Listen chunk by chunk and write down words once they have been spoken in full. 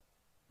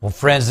Well,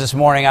 friends, this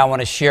morning I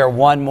want to share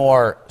one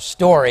more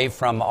story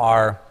from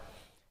our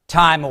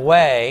time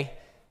away.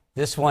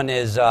 This one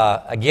is,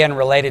 again,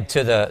 related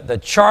to the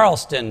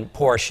Charleston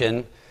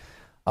portion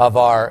of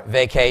our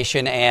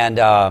vacation.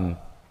 And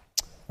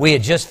we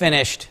had just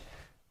finished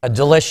a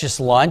delicious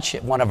lunch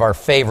at one of our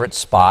favorite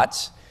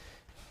spots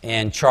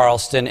in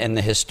Charleston in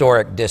the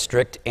historic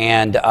district.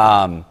 And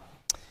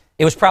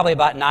it was probably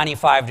about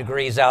 95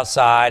 degrees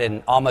outside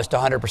and almost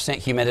 100%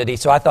 humidity.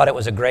 So I thought it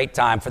was a great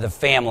time for the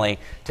family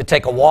to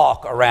take a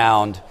walk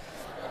around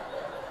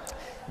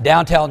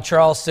downtown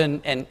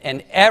Charleston.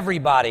 And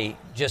everybody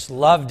just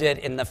loved it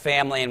in the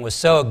family and was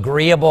so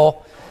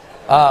agreeable,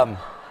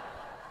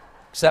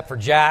 except for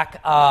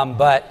Jack.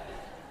 But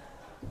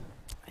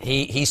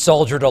he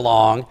soldiered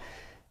along.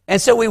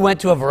 And so we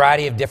went to a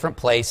variety of different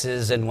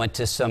places and went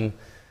to some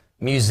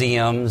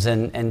museums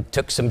and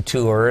took some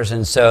tours.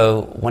 And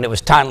so when it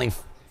was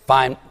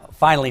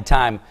finally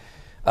time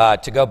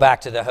to go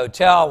back to the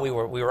hotel, we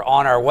were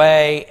on our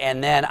way,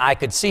 and then I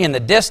could see in the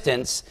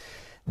distance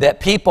that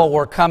people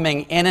were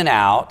coming in and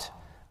out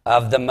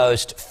of the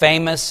most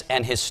famous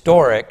and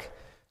historic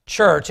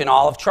church in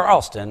all of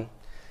Charleston,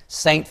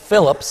 St.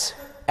 Philip's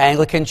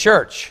Anglican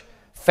Church,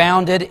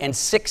 founded in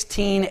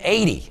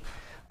 1680.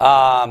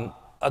 A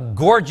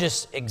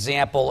gorgeous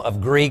example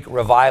of Greek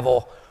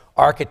revival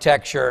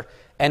architecture,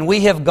 and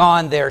we have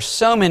gone there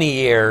so many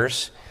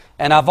years,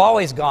 and I've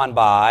always gone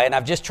by, and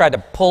I've just tried to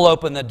pull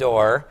open the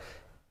door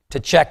to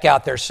check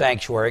out their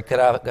sanctuary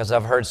because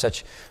I've heard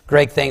such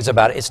great things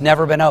about it. It's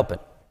never been open.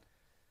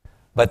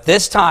 But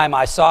this time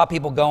I saw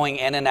people going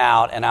in and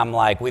out, and I'm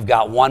like, we've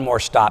got one more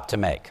stop to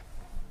make.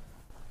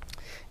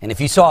 And if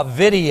you saw a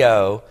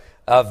video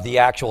of the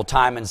actual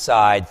time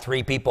inside,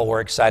 3 people were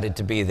excited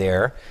to be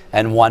there,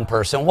 and 1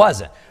 person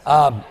wasn't.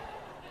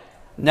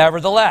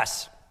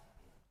 Nevertheless,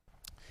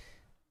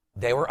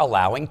 they were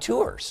allowing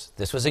tours.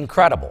 This was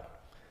incredible.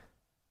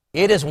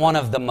 It is one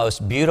of the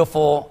most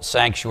beautiful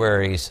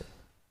sanctuaries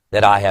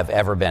that I have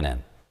ever been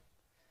in.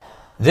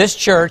 This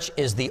church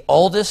is the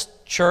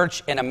oldest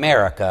church in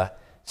America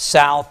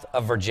south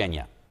of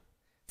Virginia.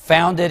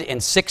 Founded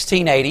in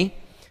 1680.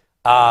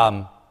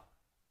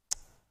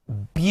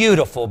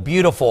 Beautiful,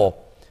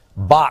 beautiful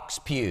box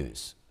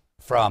pews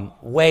from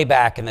way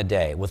back in the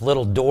day with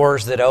little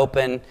doors that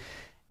open.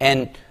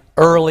 And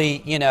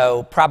early,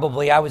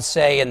 probably I would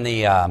say in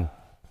the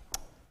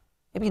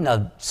maybe in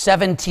the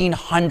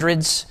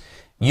 1700s,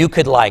 you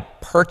could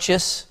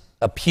purchase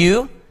a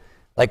pew,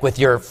 with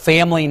your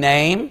family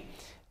name,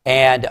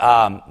 and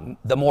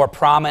the more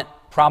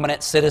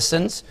prominent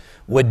citizens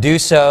would do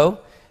so.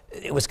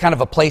 It was kind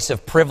of a place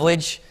of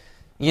privilege,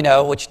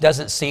 which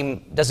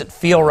doesn't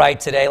feel right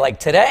today. Like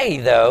today,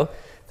 though,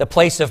 the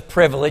place of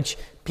privilege,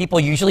 people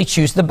usually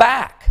choose the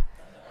back.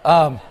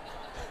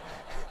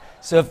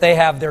 So if they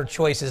have their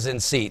choices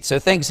in seats. So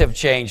things have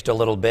changed a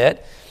little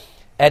bit.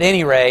 At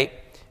any rate,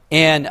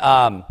 in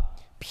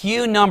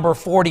pew number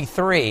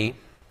 43,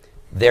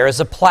 there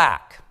is a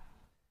plaque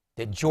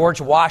that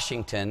George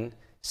Washington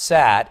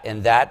sat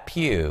in that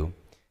pew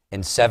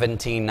in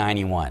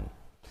 1791.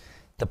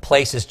 The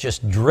place is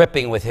just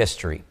dripping with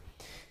history.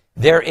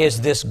 There is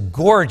this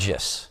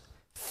gorgeous,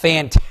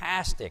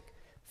 fantastic,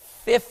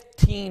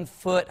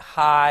 15-foot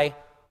high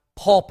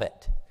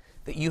pulpit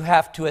that you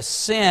have to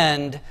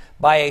ascend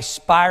by a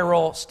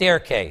spiral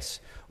staircase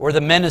where the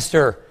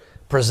minister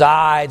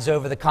presides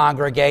over the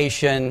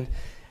congregation,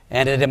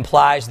 and it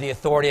implies the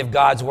authority of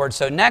God's word.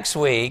 So next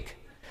week,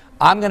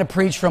 I'm going to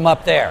preach from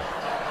up there.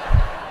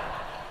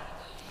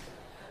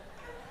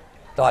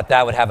 Thought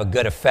that would have a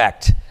good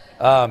effect.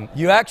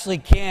 You actually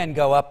can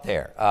go up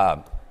there.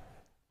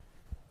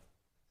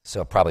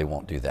 So I probably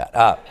won't do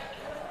that.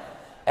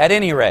 At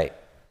any rate.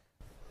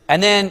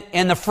 And then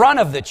in the front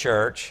of the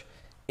church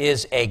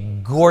is a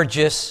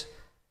gorgeous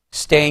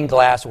stained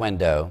glass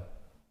window,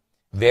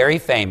 very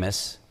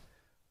famous,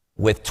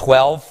 with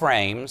 12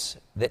 frames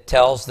that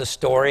tells the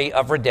story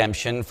of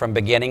redemption from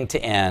beginning to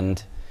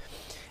end.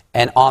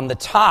 And on the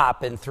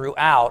top and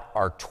throughout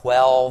are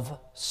 12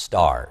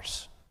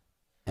 stars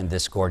in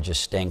this gorgeous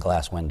stained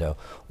glass window.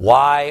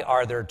 Why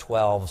are there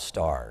 12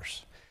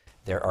 stars?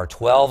 There are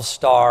 12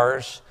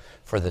 stars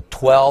for the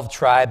 12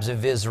 tribes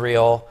of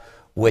Israel,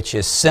 which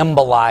is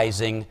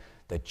symbolizing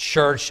the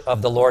church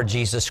of the Lord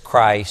Jesus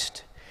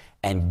Christ.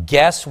 And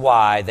guess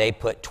why they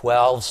put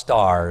 12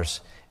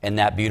 stars in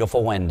that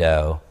beautiful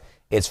window?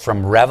 It's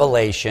from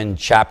Revelation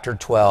chapter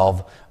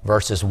 12,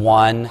 verses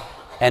 1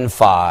 and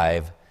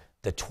 5.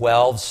 The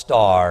 12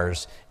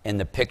 stars in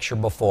the picture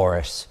before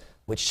us,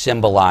 which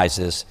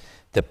symbolizes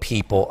the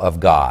people of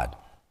God.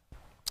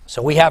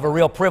 So we have a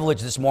real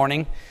privilege this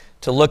morning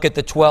to look at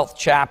the 12th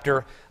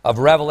chapter of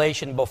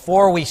Revelation.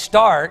 Before we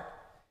start,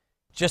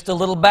 just a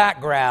little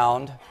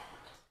background.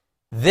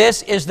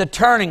 This is the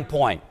turning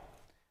point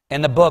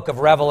in the book of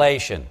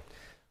Revelation.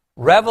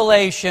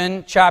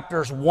 Revelation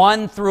chapters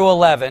 1 through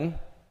 11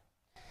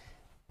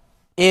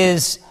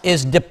 is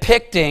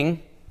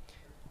depicting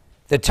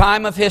the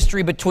time of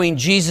history between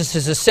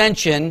Jesus'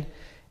 ascension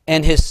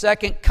and his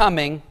second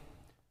coming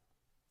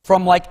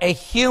from a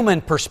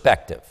human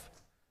perspective.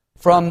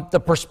 from the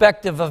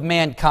perspective of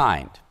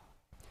mankind.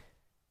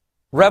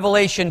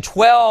 Revelation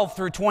 12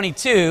 through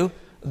 22,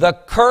 the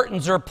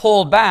curtains are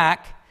pulled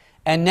back,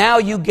 and now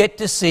you get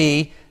to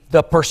see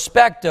the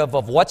perspective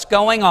of what's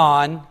going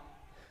on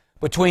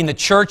between the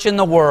church and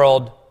the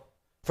world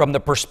from the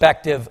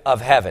perspective of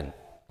heaven.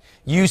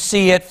 You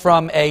see it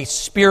from a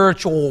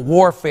spiritual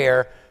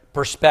warfare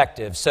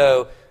perspective.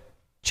 So,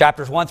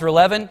 chapters 1 through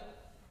 11,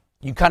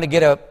 you kind of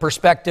get a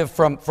perspective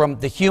from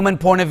the human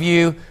point of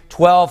view.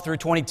 12 through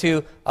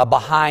 22, a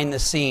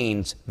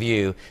behind-the-scenes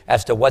view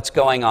as to what's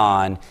going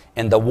on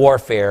in the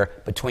warfare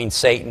between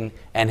Satan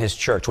and his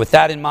church. With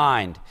that in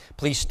mind,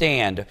 please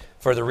stand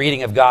for the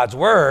reading of God's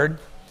Word.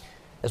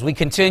 As we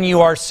continue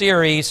our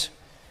series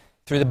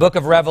through the book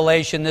of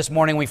Revelation, this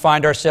morning we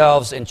find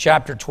ourselves in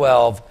chapter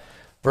 12,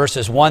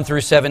 verses 1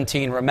 through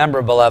 17.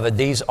 Remember, beloved,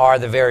 these are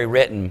the very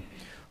written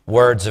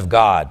words of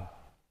God.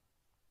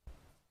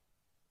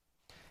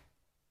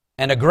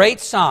 And a great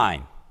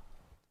sign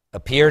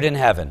appeared in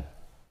heaven,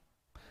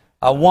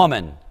 a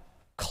woman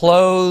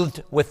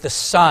clothed with the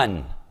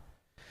sun,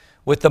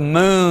 with the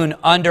moon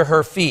under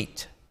her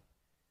feet,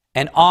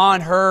 and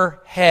on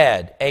her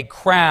head a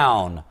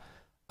crown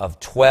of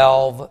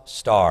 12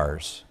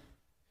 stars.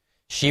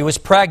 She was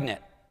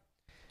pregnant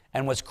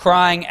and was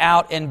crying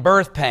out in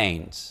birth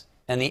pains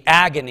and the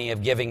agony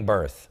of giving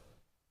birth.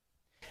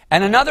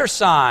 And another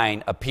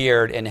sign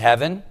appeared in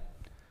heaven.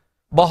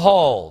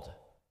 Behold,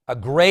 a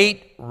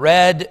great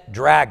red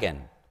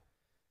dragon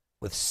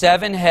with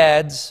 7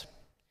 heads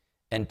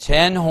and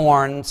 10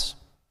 horns,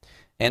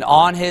 and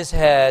on his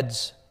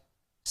heads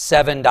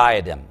 7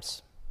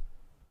 diadems.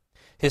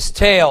 His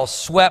tail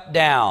swept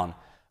down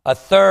a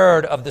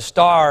third of the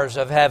stars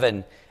of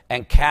heaven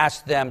and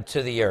cast them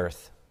to the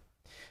earth.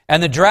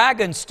 And the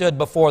dragon stood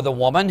before the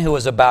woman who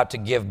was about to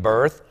give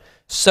birth,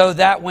 so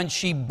that when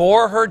she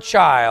bore her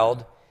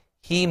child,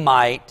 he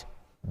might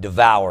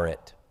devour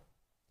it.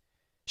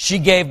 She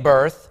gave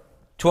birth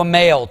to a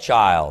male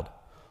child,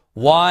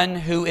 one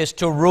who is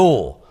to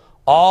rule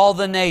all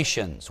the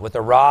nations with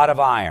a rod of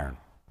iron.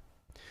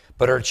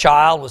 But her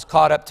child was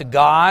caught up to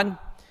God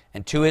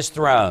and to his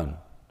throne.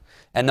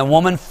 And the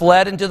woman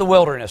fled into the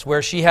wilderness,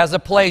 where she has a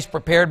place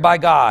prepared by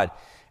God,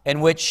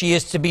 in which she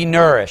is to be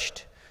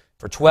nourished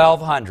for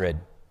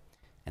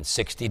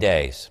 1,260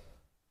 days.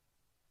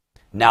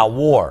 Now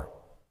war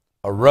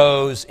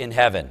arose in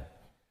heaven.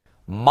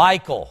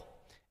 Michael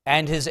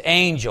and his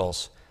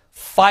angels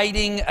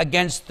fighting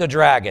against the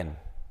dragon.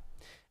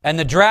 And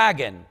the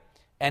dragon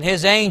and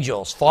his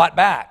angels fought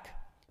back,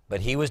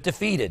 but he was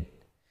defeated,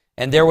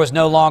 and there was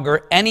no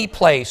longer any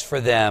place for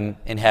them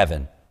in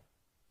heaven.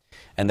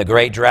 And the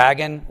great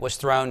dragon was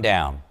thrown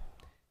down,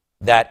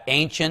 that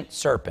ancient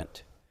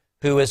serpent,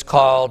 who is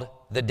called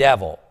the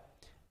devil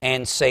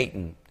and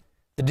Satan,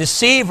 the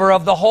deceiver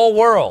of the whole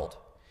world.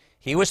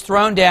 He was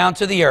thrown down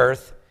to the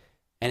earth,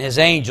 and his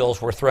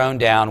angels were thrown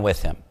down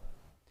with him.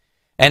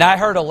 And I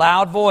heard a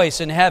loud voice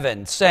in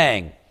heaven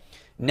saying,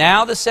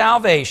 Now the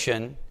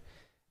salvation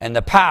and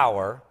the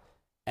power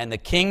and the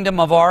kingdom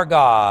of our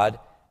God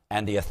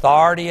and the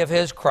authority of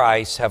his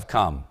Christ have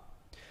come.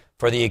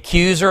 For the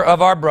accuser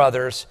of our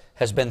brothers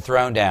has been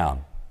thrown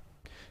down,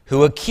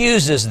 who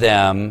accuses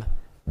them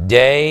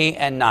day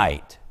and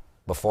night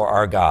before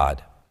our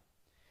God.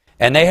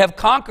 And they have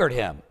conquered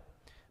him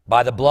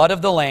by the blood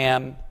of the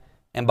Lamb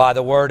and by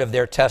the word of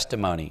their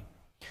testimony.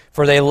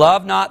 For they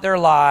love not their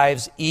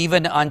lives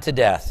even unto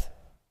death.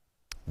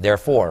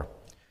 Therefore,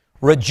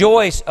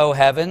 rejoice, O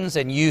heavens,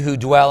 and you who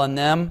dwell in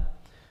them.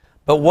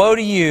 But woe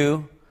to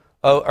you,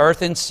 O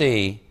earth and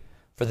sea,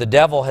 for the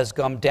devil has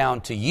come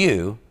down to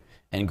you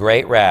in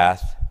great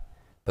wrath,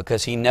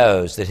 because he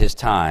knows that his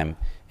time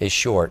is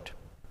short.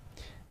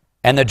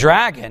 And the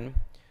dragon,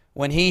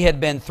 when he had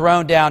been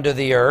thrown down to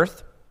the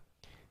earth,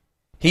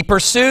 he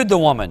pursued the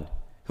woman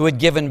who had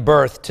given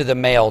birth to the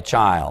male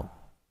child.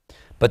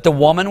 But the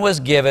woman was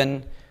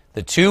given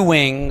the 2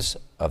 wings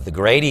of the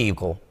great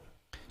eagle,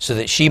 so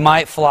that she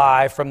might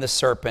fly from the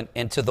serpent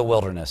into the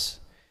wilderness,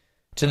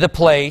 to the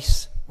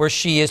place where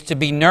she is to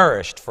be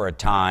nourished for a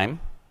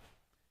time,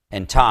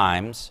 and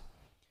times,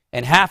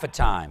 and half a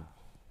time.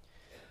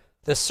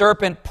 The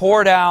serpent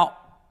poured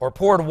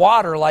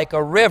water like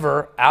a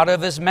river out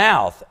of his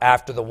mouth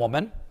after the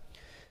woman,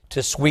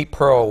 to sweep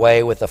her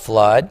away with a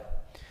flood.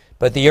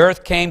 But the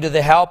earth came to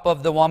the help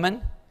of the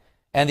woman,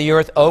 and the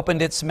earth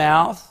opened its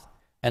mouth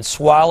and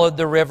swallowed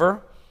the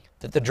river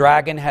that the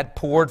dragon had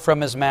poured from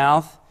his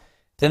mouth.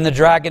 Then the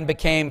dragon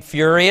became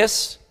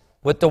furious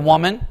with the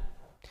woman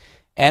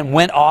and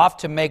went off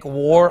to make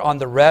war on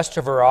the rest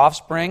of her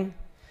offspring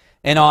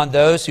and on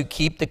those who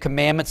keep the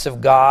commandments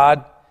of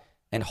God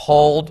and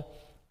hold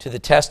to the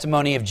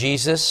testimony of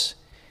Jesus.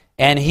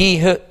 And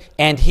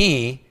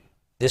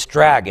this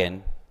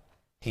dragon,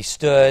 he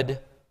stood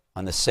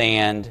on the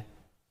sand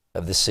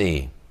of the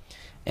sea.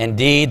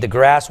 Indeed, the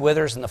grass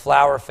withers and the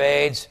flower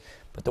fades,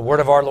 but the word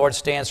of our Lord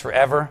stands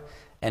forever,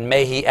 and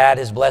may he add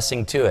his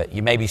blessing to it.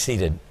 You may be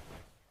seated.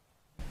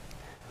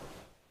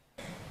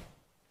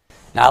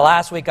 Now,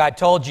 last week I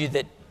told you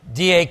that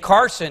D.A.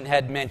 Carson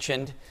had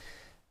mentioned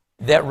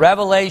that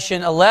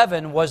Revelation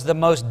 11 was the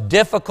most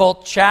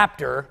difficult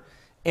chapter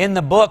in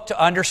the book to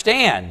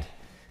understand.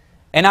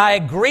 And I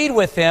agreed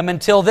with him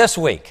until this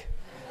week.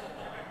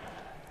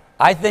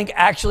 I think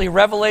actually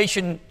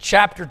Revelation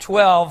chapter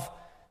 12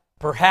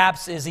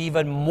 perhaps is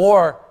even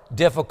more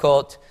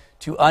difficult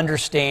to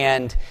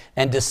understand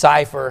and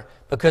decipher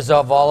because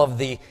of all of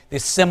the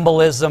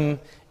symbolism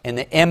and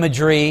the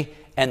imagery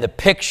and the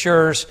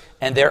pictures,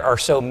 and there are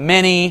so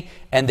many,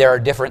 and there are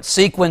different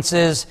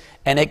sequences,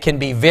 and it can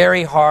be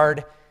very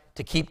hard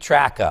to keep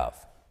track of.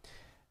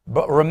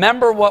 But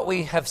remember what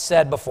we have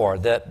said before,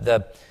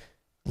 the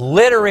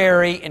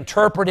literary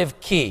interpretive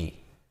key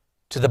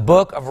to the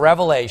book of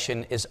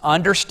Revelation is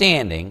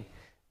understanding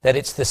that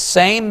it's the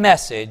same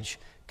message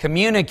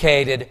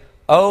communicated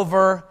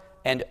over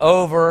and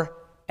over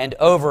and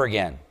over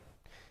again.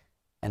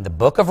 And the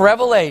book of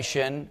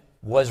Revelation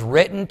was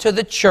written to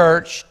the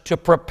church to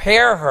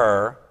prepare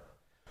her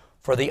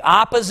for the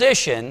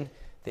opposition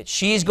that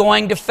she's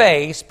going to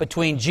face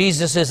between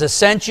Jesus'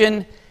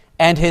 ascension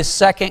and his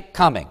second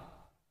coming.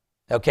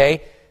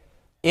 Okay?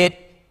 It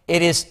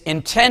is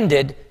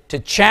intended to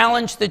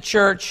challenge the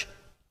church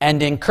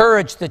and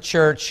encourage the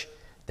church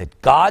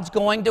that God's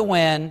going to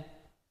win,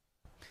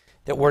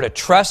 that we're to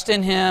trust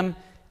in him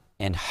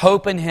and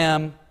hope in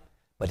him,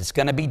 but it's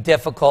going to be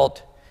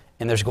difficult,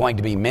 and there's going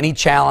to be many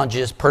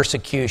challenges,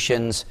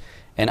 persecutions,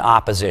 and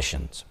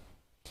oppositions.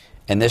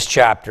 And this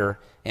chapter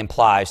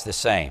implies the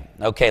same.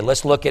 Okay,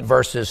 let's look at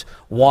verses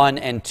 1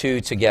 and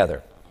 2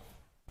 together.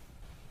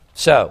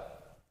 So,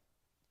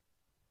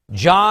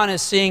 John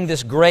is seeing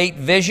this great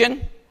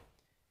vision.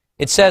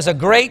 It says, a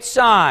great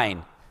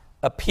sign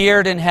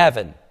appeared in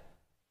heaven.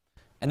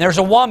 And there's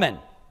a woman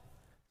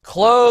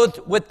clothed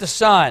with the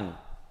sun,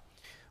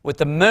 with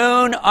the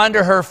moon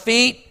under her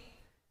feet,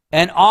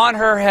 and on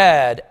her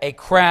head a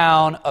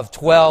crown of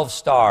 12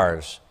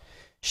 stars.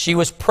 She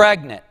was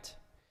pregnant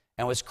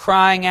and was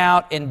crying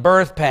out in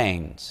birth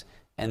pains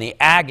and the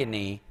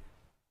agony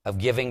of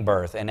giving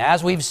birth. And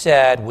as we've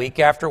said week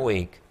after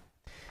week,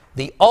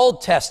 the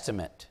Old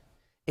Testament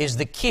is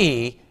the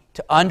key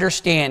to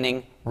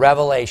understanding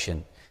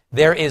Revelation.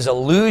 There is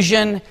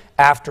allusion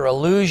after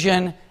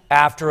allusion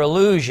after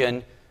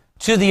allusion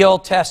to the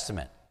Old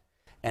Testament.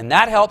 And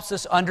that helps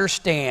us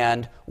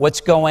understand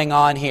what's going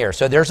on here.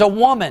 So there's a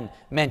woman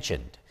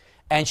mentioned,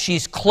 and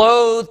she's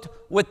clothed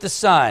with the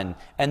sun,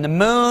 and the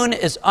moon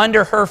is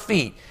under her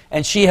feet,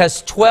 and she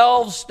has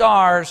 12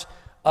 stars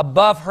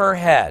above her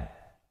head.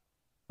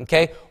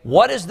 Okay,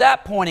 what is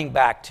that pointing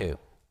back to?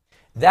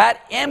 That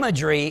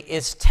imagery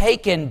is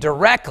taken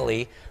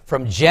directly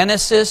from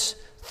Genesis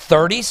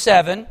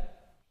 37,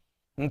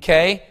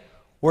 okay,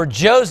 where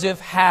Joseph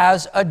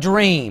has a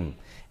dream.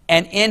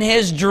 And in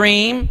his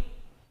dream,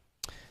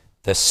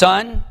 the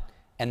sun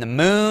and the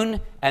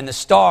moon and the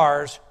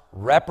stars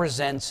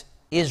represents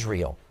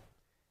Israel,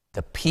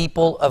 the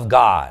people of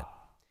God.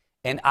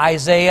 In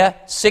Isaiah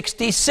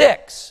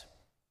 66,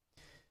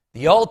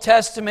 the Old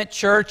Testament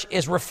church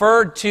is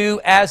referred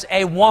to as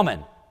a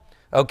woman,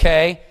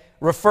 okay?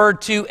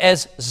 Referred to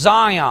as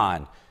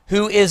Zion,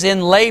 who is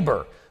in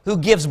labor, who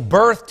gives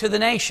birth to the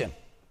nation.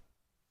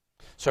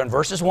 So in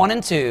verses 1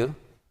 and 2,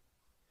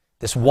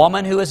 this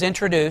woman who is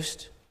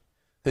introduced,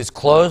 who's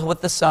clothed with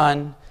the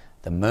sun,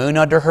 the moon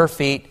under her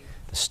feet,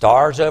 the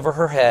stars over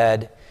her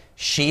head,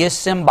 she is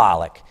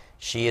symbolic.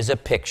 She is a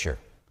picture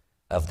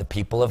of the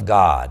people of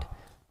God,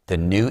 the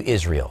new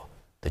Israel,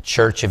 the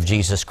church of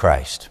Jesus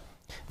Christ.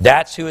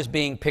 That's who is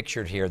being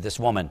pictured here, this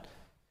woman.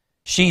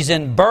 She's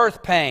in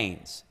birth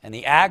pains and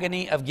the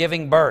agony of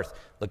giving birth.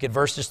 Look at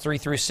verses 3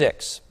 through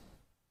 6.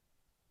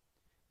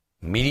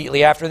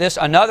 Immediately after this,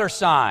 another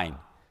sign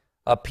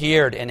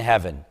appeared in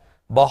heaven.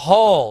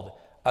 Behold,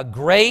 a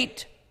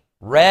great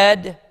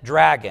red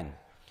dragon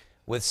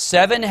with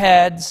 7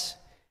 heads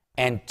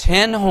and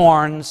 10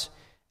 horns,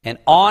 and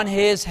on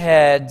his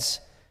heads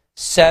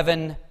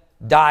 7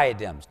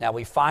 diadems. Now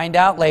we find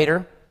out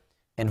later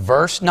in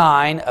verse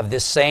 9 of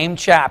this same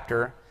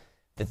chapter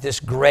that this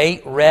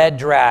great red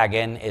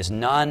dragon is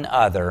none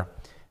other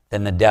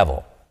than the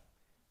devil,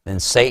 than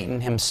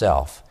Satan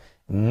himself.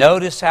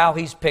 Notice how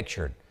he's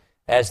pictured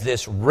as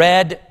this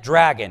red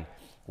dragon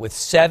with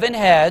 7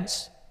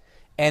 heads,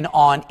 and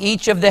on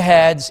each of the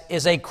heads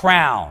is a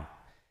crown,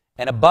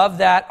 and above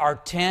that are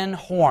 10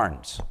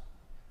 horns.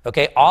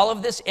 Okay, all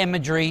of this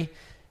imagery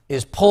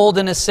is pulled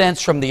in a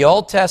sense from the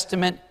Old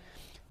Testament.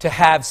 To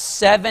have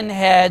 7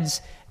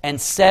 heads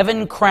and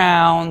 7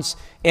 crowns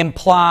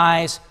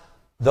implies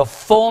the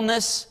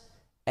fullness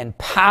and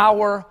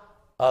power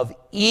of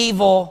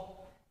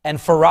evil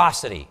and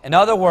ferocity. In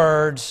other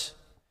words,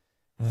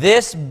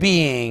 this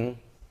being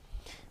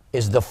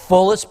is the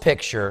fullest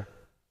picture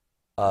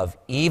of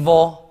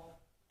evil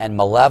and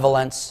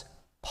malevolence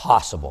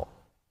possible.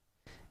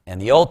 In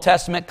the Old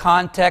Testament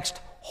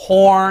context,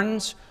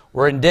 horns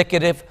were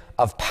indicative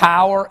of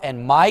power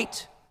and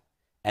might,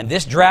 and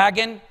this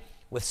dragon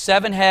with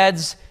 7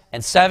 heads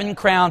and 7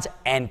 crowns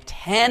and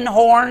 10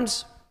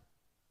 horns,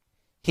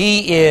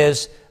 he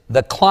is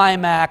the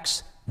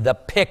climax, the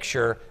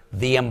picture,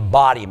 the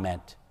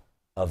embodiment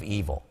of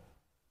evil.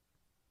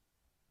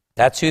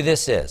 That's who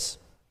this is.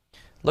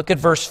 Look at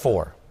verse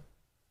 4.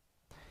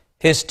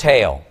 His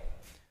tail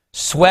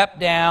swept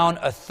down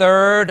a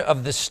third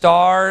of the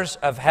stars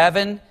of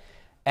heaven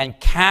and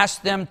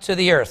cast them to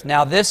the earth.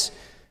 Now, this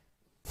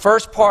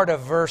first part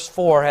of verse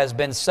 4 has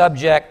been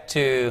subject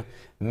to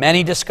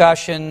many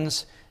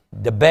discussions,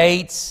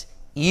 debates,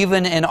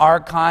 even in our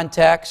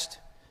context.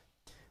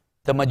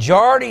 The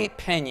majority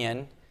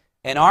opinion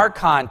in our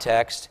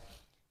context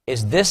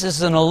is this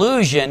is an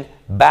allusion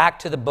back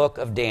to the book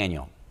of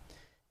Daniel.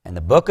 And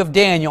the book of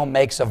Daniel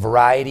makes a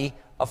variety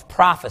of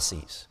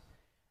prophecies.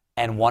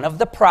 And one of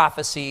the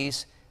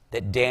prophecies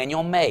that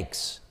Daniel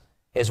makes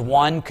is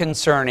one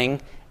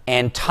concerning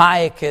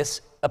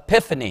Antiochus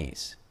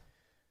Epiphanes,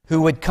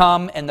 who would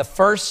come in the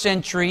 1st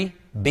century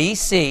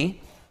BC,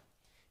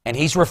 and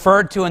he's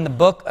referred to in the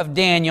book of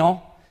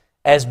Daniel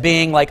as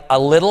being like a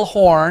little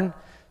horn,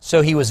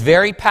 so he was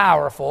very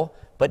powerful,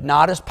 but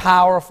not as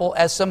powerful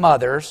as some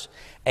others.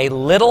 A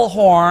little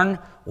horn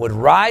would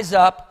rise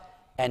up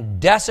and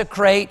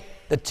desecrate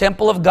the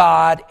temple of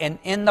God, and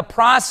in the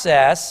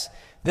process,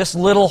 this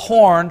little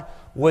horn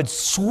would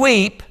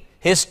sweep,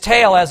 his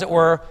tail as it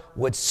were,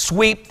 would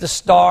sweep the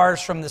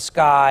stars from the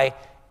sky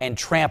and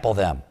trample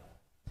them.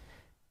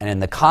 And in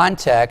the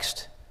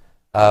context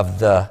of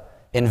the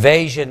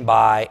invasion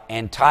by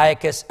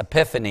Antiochus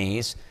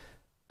Epiphanes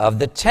of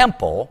the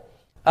temple,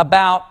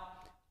 about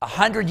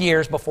 100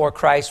 years before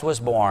Christ was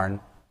born,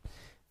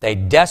 they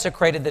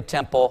desecrated the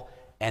temple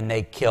and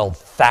they killed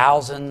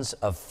thousands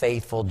of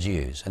faithful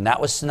Jews. And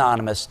that was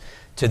synonymous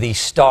to these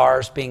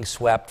stars being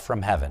swept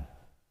from heaven.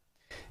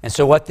 And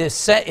so what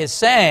this is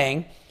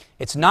saying,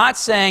 it's not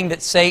saying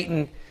that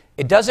Satan,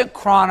 it doesn't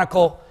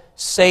chronicle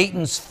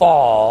Satan's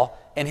fall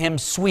and him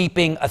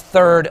sweeping a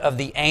third of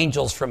the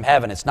angels from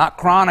heaven. It's not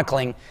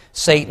chronicling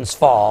Satan's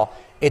fall.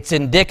 It's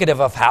indicative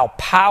of how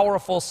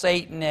powerful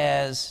Satan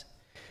is,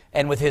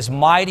 and with his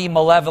mighty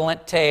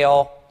malevolent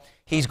tail,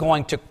 he's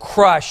going to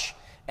crush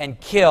and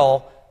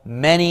kill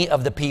many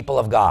of the people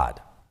of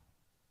God.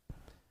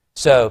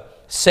 So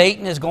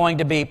Satan is going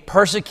to be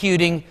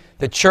persecuting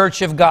the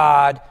church of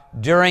God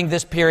during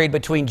this period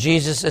between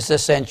Jesus'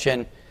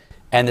 ascension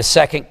and the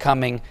second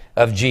coming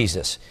of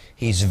Jesus.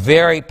 He's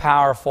very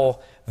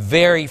powerful,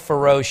 very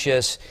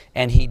ferocious,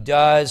 and he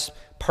does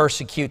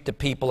persecute the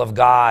people of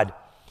God.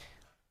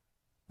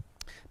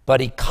 But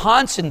he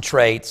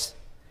concentrates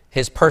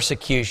his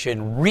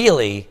persecution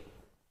really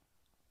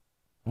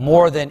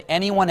more than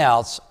anyone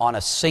else on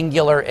a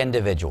singular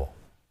individual.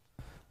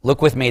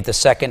 Look with me at the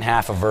second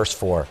half of verse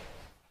 4.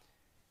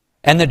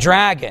 And the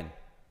dragon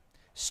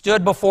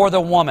stood before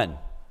the woman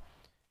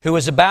who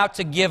was about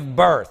to give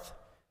birth,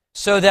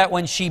 so that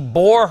when she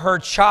bore her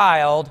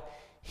child,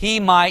 he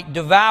might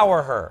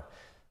devour her.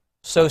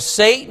 So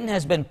Satan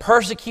has been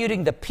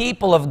persecuting the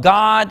people of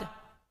God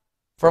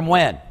from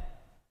when?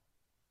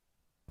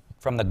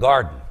 From the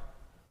garden.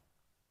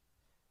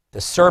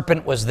 The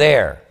serpent was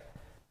there.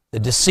 The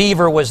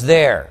deceiver was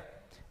there,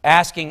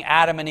 asking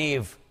Adam and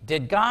Eve,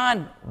 did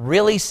God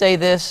really say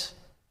this?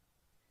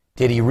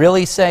 Did he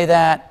really say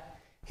that?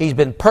 He's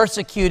been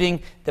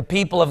persecuting the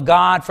people of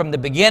God from the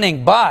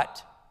beginning,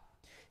 but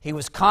he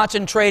was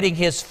concentrating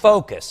his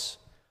focus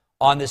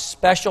on this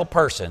special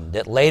person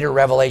that later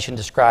Revelation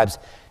describes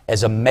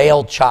as a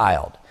male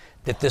child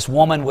that this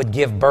woman would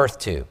give birth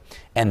to.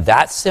 And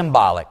that's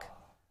symbolic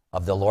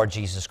of the Lord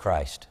Jesus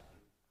Christ,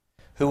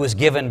 who was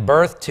given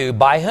birth to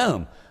by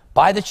whom?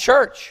 By the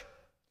church,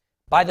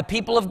 by the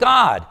people of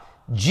God.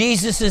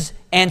 Jesus'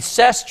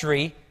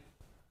 ancestry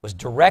was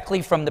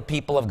directly from the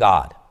people of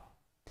God.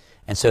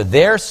 And so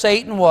there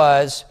Satan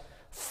was,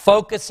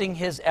 focusing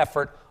his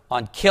effort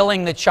on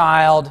killing the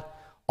child,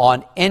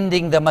 on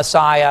ending the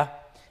Messiah,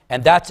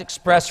 and that's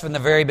expressed from the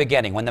very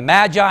beginning. When the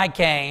Magi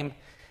came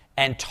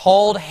and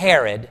told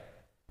Herod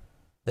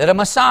that a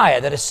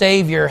Messiah, that a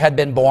Savior had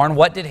been born,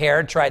 what did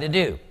Herod try to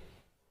do?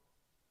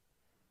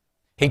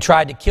 He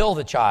tried to kill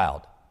the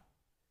child,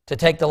 to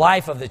take the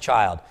life of the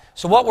child.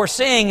 So what we're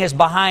seeing is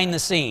behind the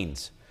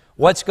scenes.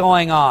 What's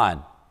going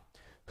on?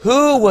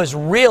 Who was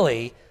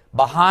really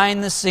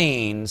behind the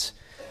scenes,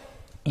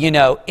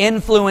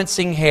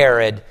 influencing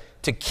Herod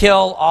to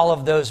kill all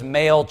of those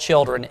male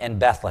children in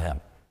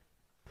Bethlehem?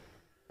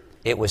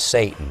 It was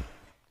Satan.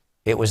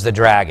 It was the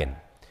dragon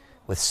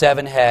with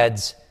 7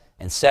 heads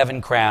and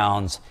 7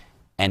 crowns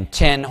and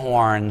 10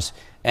 horns,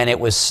 and it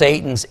was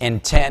Satan's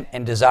intent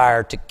and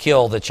desire to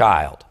kill the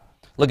child.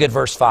 Look at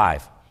verse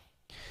 5.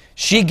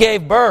 She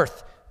gave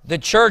birth, the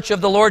church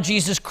of the Lord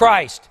Jesus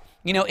Christ,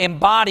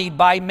 embodied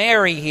by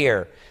Mary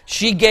here.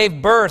 She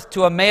gave birth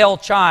to a male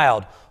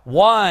child,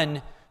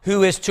 one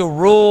who is to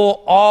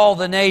rule all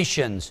the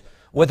nations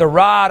with a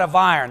rod of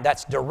iron.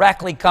 That's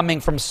directly coming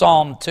from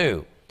Psalm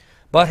 2.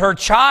 But her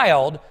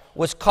child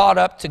was caught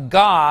up to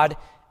God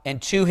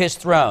and to his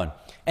throne.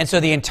 And so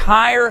the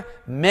entire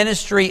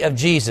ministry of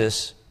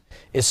Jesus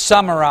is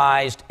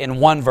summarized in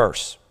one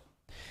verse.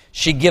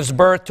 She gives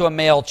birth to a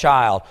male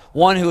child,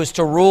 one who is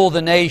to rule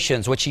the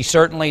nations, which he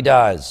certainly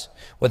does,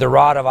 with a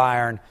rod of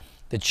iron.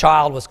 The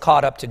child was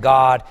caught up to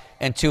God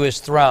and to his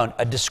throne.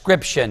 A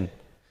description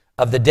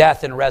of the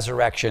death and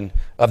resurrection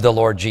of the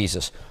Lord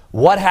Jesus.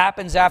 What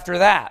happens after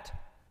that?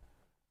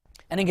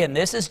 And again,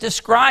 this is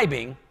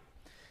describing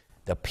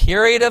the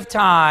period of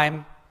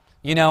time,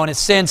 in a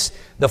sense,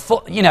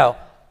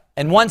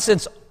 in one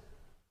sense,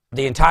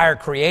 the entire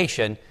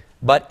creation,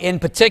 but in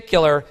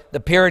particular, the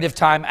period of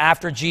time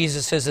after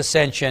Jesus'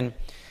 ascension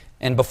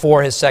and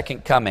before his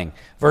second coming.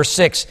 Verse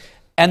 6,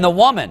 and the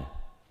woman,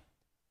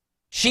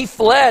 she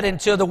fled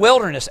into the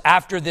wilderness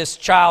after this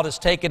child is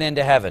taken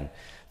into heaven.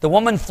 The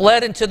woman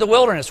fled into the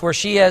wilderness where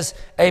she has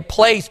a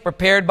place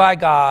prepared by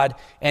God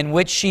in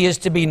which she is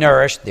to be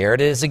nourished. There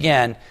it is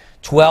again,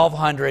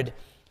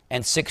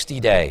 1,260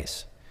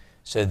 days.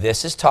 So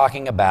this is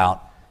talking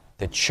about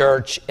the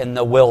church in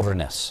the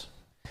wilderness.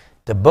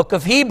 The book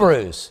of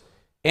Hebrews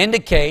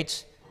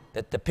indicates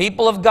that the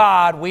people of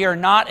God, we are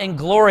not in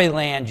glory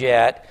land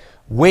yet.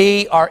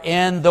 We are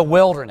in the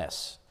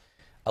wilderness,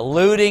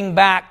 alluding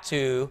back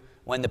to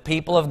when the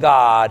people of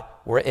God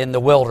were in the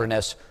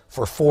wilderness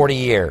for 40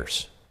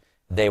 years.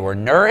 They were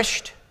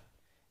nourished,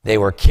 they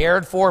were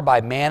cared for by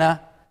manna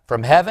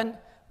from heaven,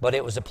 but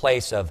it was a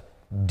place of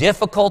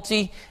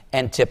difficulty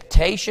and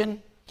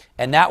temptation,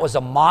 and that was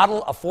a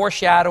model, a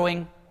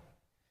foreshadowing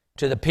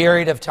to the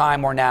period of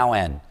time we're now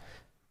in.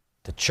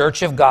 The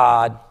church of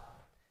God,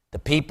 the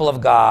people of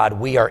God,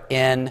 we are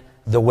in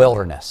the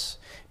wilderness,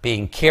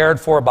 being cared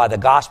for by the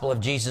gospel of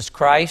Jesus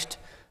Christ,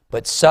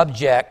 but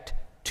subject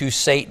to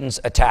Satan's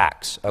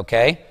attacks,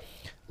 okay?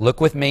 Look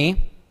with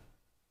me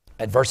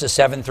at verses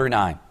 7 through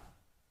 9.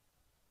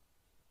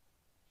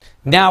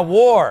 Now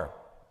war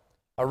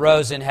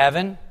arose in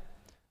heaven,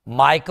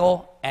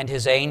 Michael and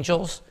his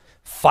angels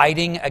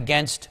fighting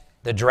against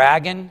the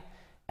dragon,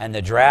 and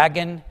the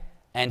dragon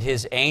and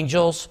his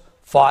angels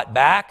fought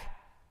back.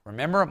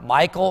 Remember,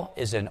 Michael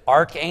is an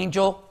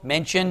archangel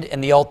mentioned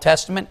in the Old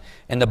Testament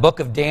in the book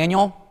of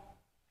Daniel.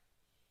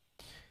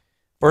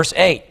 Verse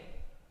 8,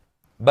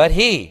 but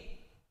he,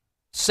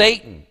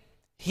 Satan,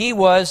 he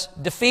was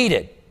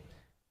defeated,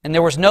 and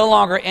there was no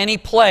longer any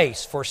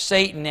place for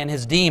Satan and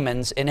his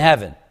demons in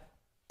heaven.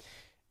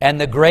 And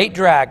the great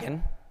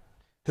dragon,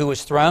 who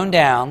was thrown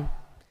down,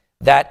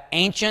 that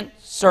ancient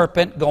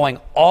serpent going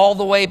all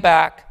the way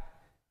back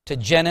to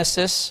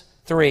Genesis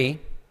 3,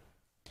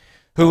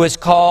 who is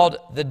called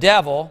the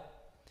devil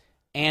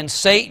and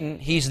Satan,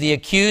 he's the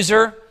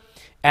accuser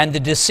and the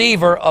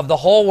deceiver of the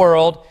whole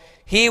world.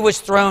 He was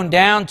thrown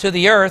down to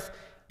the earth,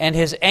 and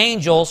his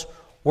angels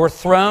were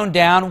thrown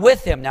down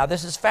with him. Now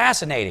this is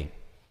fascinating.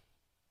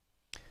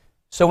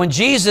 So when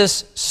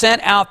Jesus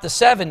sent out the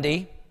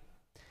 70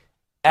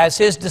 as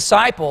his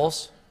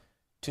disciples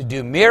to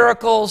do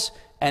miracles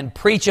and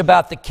preach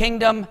about the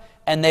kingdom,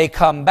 and they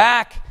come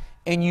back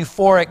in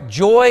euphoric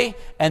joy,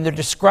 and they're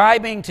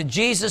describing to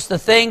Jesus the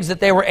things that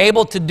they were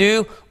able to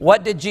do,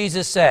 what did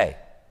Jesus say?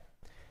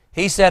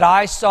 He said,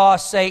 I saw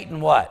Satan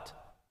what?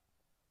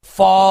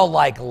 Fall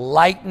like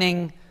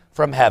lightning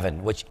from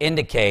heaven, which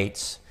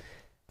indicates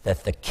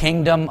that the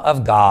kingdom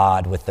of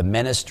God with the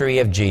ministry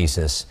of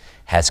Jesus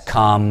has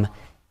come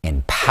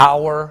in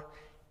power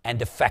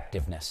and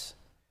effectiveness.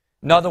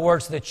 In other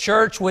words, the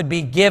church would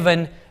be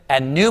given a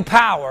new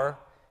power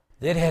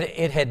that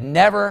it had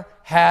never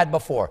had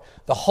before.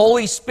 The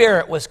Holy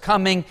Spirit was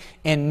coming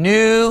in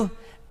new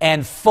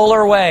and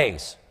fuller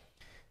ways.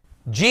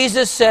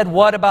 Jesus said,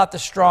 what about the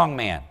strong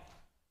man?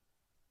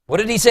 What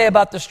did he say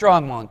about the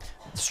strong man?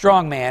 The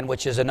strong man,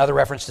 which is another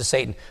reference to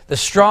Satan. The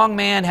strong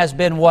man has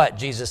been what,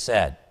 Jesus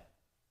said?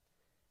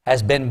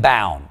 Has been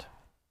bound.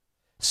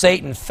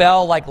 Satan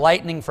fell like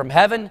lightning from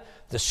heaven.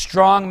 The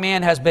strong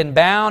man has been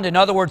bound. In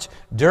other words,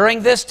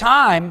 during this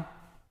time,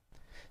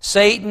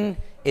 Satan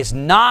is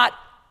not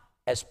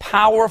as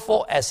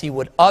powerful as he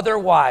would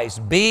otherwise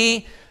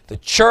be. The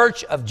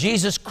church of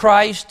Jesus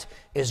Christ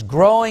is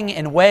growing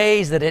in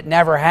ways that it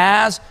never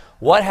has.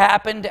 What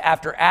happened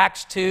after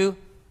Acts 2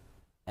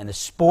 and the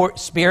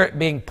Spirit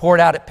being poured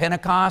out at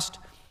Pentecost?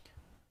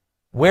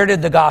 Where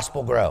did the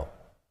gospel grow?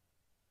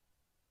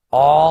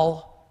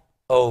 All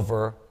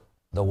over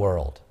the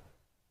world.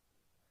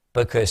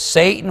 Because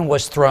Satan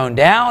was thrown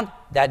down,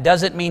 that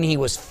doesn't mean he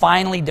was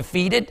finally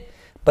defeated,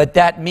 but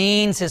that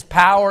means his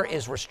power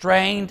is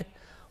restrained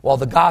while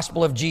the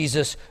gospel of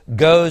Jesus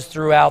goes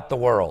throughout the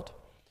world.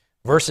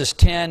 Verses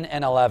 10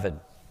 and 11.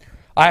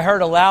 I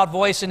heard a loud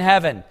voice in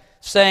heaven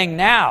saying,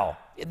 now,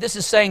 this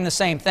is saying the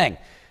same thing,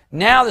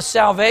 now the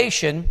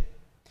salvation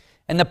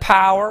and the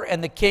power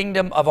and the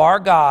kingdom of our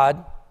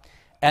God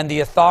and the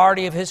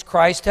authority of his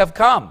Christ have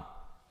come.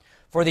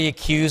 For the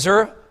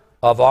accuser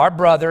of our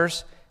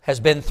brothers has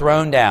been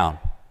thrown down,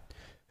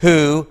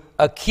 who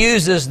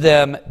accuses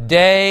them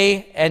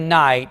day and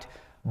night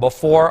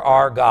before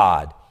our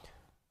God.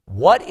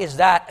 What is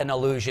that an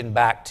allusion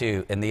back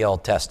to in the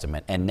Old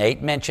Testament? And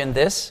Nate mentioned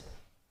this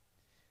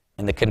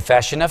in the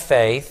Confession of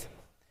Faith,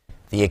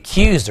 the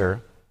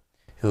accuser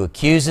who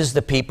accuses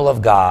the people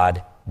of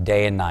God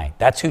day and night.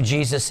 That's who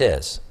Jesus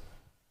is.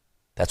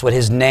 That's what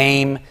his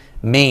name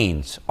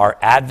means. Our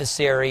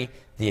adversary,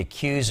 the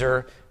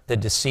accuser, the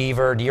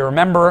deceiver. Do you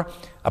remember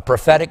a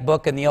prophetic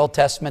book in the Old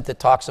Testament that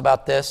talks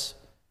about this?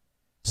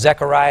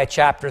 Zechariah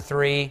chapter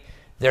 3,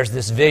 there's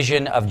this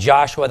vision of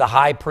Joshua the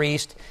high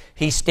priest.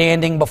 He's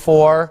standing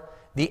before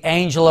the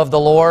angel of the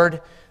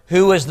Lord.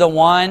 Who is the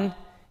one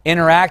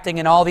interacting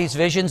in all these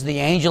visions? The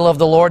angel of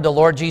the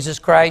Lord Jesus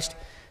Christ.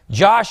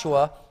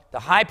 Joshua, the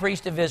high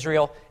priest of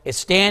Israel, is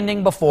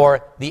standing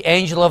before the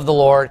angel of the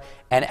Lord,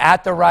 and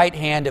at the right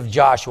hand of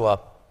Joshua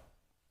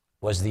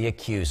was the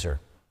accuser,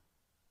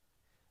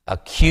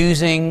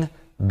 accusing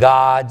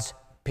God's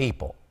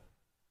people.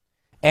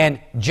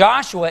 And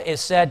Joshua is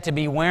said to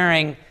be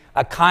wearing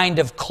a kind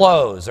of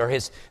clothes, or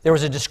there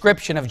was a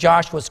description of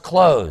Joshua's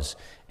clothes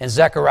in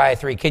Zechariah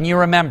 3. Can you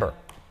remember?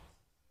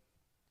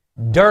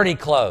 Dirty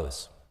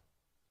clothes,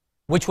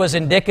 which was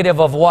indicative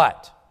of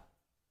what?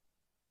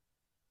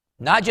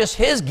 Not just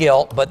his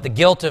guilt, but the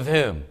guilt of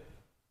whom?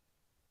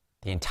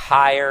 The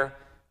entire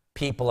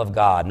people of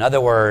God. In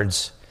other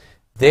words,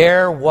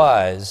 there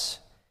was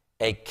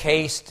a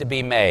case to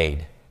be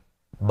made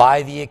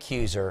by the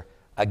accuser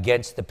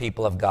against the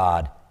people of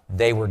God.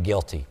 They were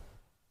guilty.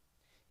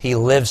 He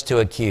lives to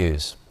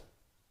accuse.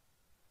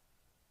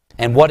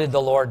 And what did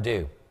the Lord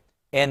do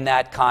in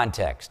that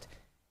context?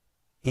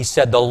 He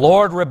said, "The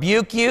Lord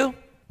rebuke you."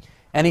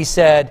 And he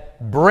said,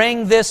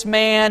 "Bring this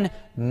man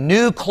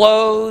new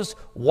clothes,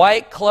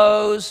 white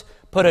clothes,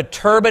 put a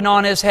turban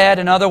on his head."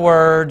 In other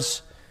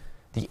words,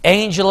 the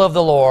angel of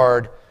the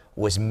Lord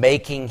was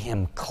making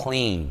him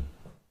clean,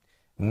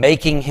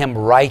 making him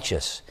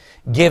righteous,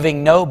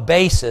 giving no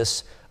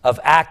basis of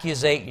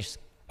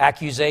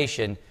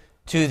accusation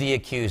to the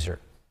accuser.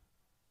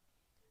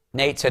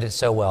 Nate said it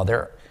so well.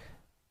 There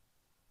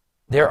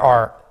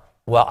are,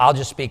 well, I'll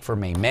just speak for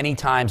me, many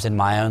times in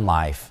my own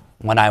life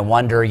when I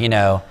wonder,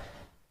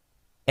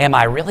 am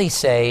I really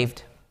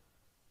saved?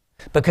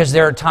 Because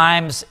there are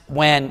times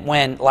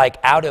when like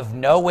out of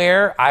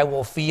nowhere, I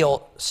will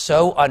feel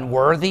so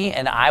unworthy,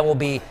 and I will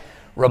be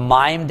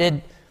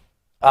reminded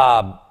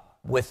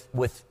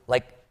with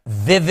like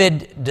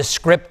vivid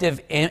descriptive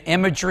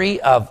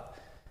imagery of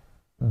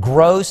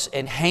gross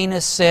and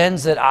heinous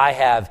sins that I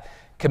have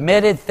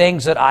committed,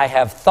 things that I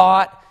have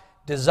thought,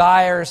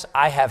 desires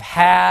I have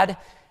had,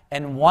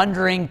 and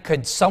wondering,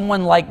 could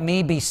someone like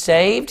me be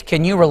saved?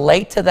 Can you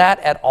relate to that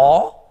at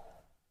all?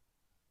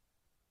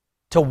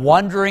 To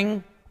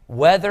wondering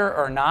whether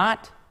or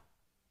not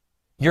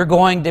you're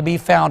going to be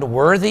found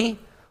worthy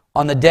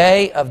on the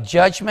day of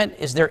judgment?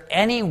 Is there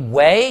any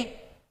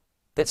way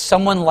that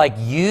someone like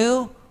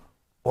you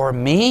or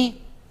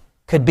me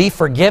could be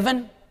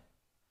forgiven?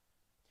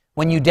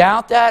 When you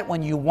doubt that,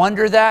 when you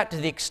wonder that, to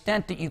the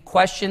extent that you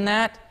question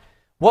that,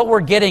 what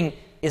we're getting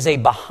is a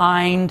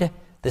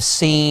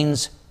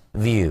behind-the-scenes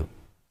view.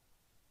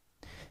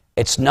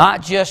 It's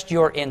not just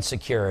your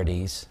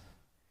insecurities.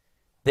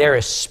 There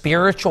is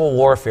spiritual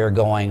warfare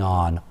going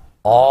on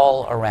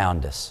all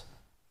around us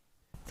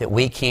that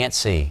we can't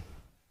see.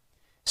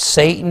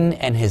 Satan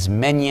and his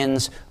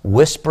minions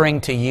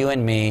whispering to you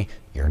and me,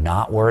 "You're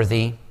not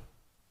worthy.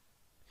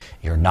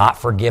 You're not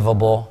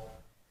forgivable.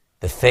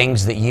 The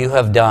things that you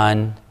have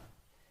done,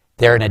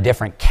 they're in a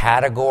different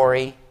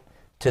category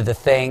to the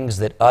things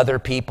that other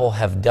people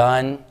have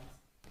done.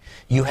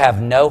 You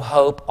have no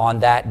hope on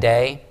that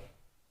day."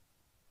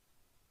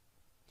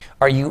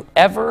 Are you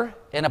ever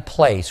in a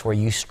place where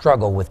you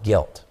struggle with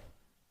guilt?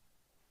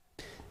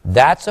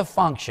 That's a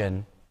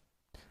function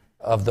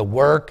of the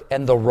work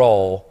and the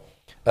role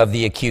of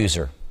the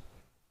accuser.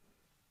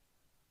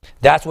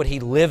 That's what he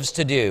lives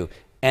to do.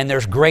 And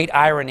there's great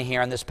irony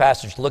here in this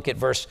passage. Look at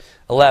verse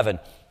 11.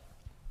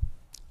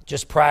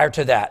 Just prior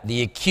to that,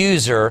 the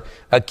accuser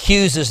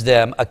accuses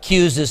them,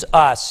 accuses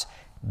us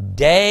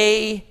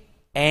day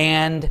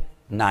and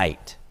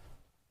night.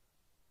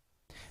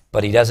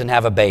 But he doesn't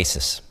have a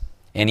basis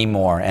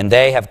anymore. And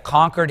they have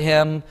conquered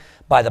him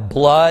by the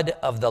blood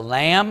of the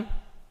Lamb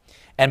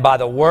and by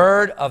the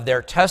word of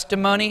their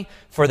testimony,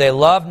 for they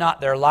love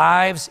not their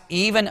lives,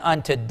 even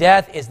unto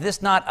death. Is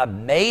this not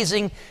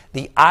amazing?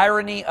 The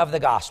irony of the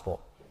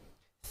gospel.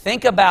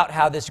 Think about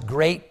how this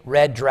great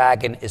red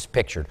dragon is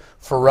pictured.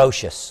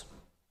 Ferocious,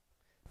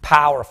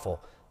 powerful,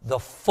 the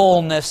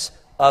fullness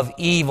of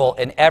evil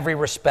in every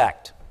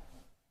respect.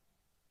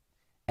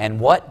 And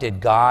what did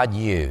God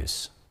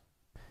use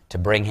to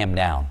bring him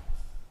down?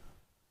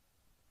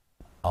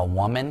 A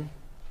woman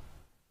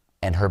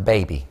and her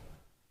baby.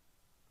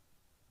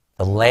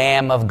 The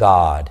Lamb of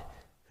God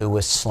who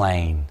was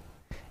slain.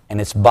 And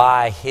it's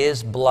by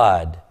his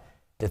blood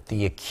that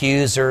the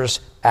accuser's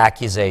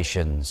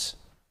accusations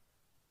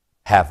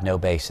have no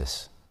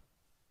basis.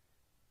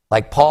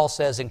 Like Paul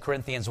says in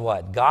Corinthians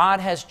what? God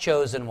has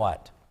chosen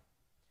what?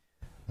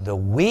 The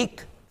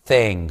weak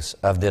things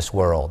of this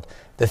world.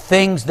 The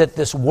things that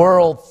this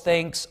world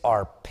thinks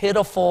are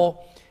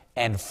pitiful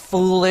and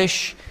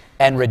foolish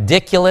and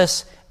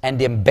ridiculous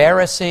and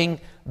embarrassing.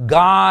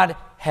 God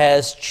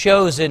has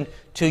chosen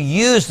to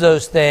use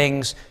those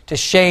things to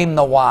shame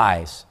the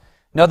wise.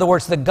 In other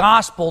words, the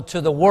gospel to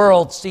the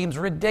world seems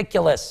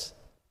ridiculous,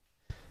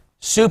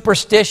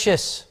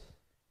 superstitious.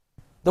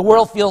 The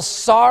world feels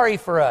sorry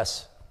for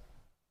us.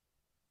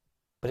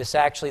 But it's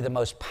actually the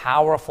most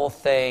powerful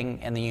thing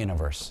in the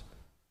universe.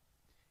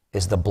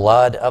 is the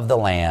blood of the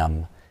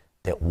Lamb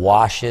that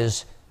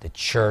washes the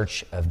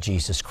church of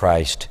Jesus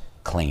Christ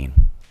clean.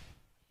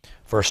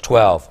 Verse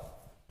 12.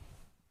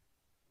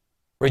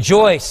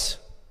 Rejoice,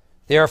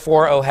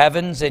 therefore, O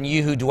heavens, and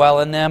you who dwell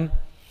in them.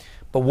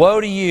 But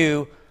woe to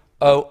you,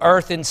 O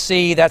earth and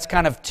sea. That's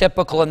kind of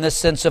typical in this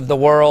sense of the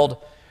world.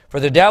 For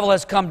the devil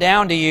has come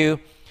down to you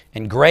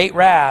in great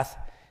wrath,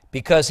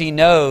 because he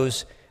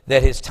knows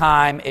that his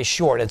time is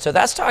short. And so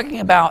that's talking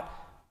about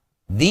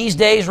these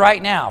days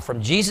right now,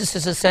 from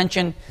Jesus'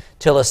 ascension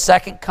till his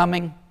second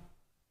coming.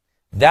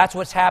 That's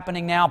what's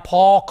happening now.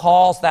 Paul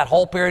calls that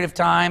whole period of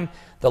time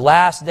the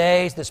last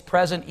days, this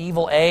present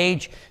evil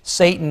age.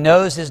 Satan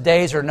knows his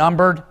days are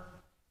numbered.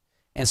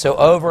 And so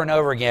over and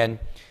over again,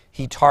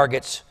 he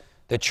targets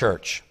the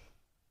church.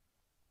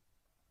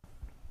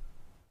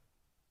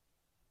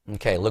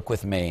 Okay, look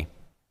with me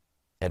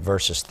at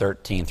verses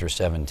 13 through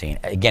 17.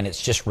 Again,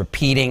 it's just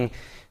repeating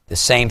the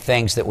same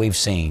things that we've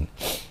seen.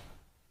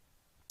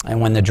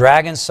 And when the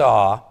dragon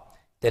saw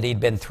that he'd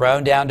been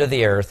thrown down to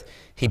the earth,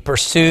 he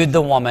pursued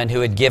the woman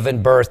who had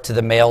given birth to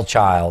the male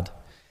child.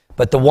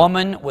 But the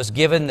woman was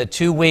given the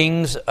 2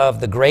 wings of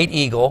the great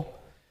eagle,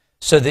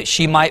 so that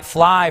she might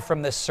fly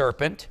from the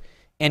serpent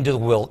into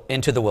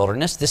the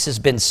wilderness. This has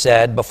been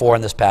said before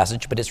in this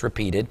passage, but it's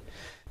repeated.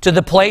 To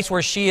the place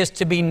where she is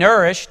to be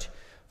nourished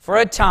for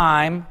a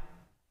time,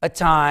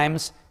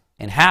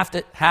 and half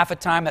a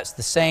time. That's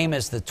the same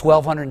as the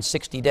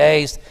 1,260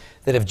 days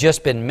that have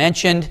just been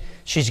mentioned.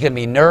 She's going to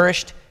be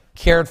nourished,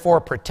 cared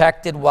for,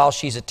 protected while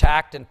she's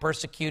attacked and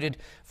persecuted.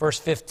 Verse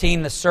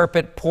 15, the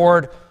serpent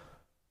poured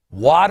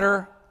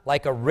water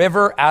like a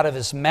river out of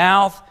his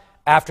mouth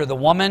after the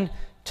woman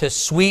to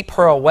sweep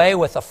her away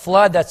with a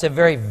flood. That's a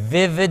very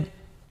vivid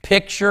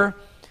picture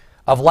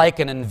of like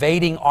an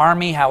invading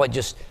army, how it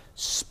just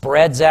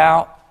spreads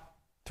out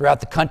throughout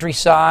the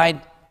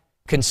countryside,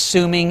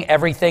 consuming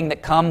everything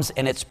that comes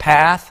in its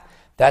path.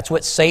 That's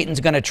what Satan's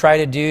going to try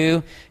to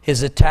do.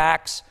 His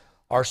attacks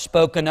are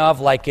spoken of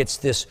like it's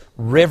this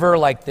river,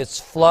 like this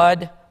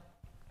flood.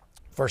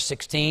 Verse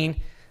 16,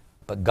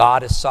 but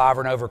God is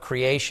sovereign over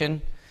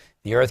creation.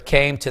 The earth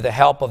came to the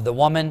help of the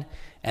woman,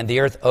 and the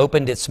earth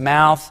opened its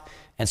mouth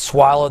and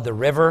swallowed the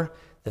river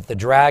that the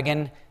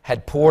dragon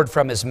had poured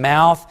from his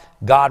mouth.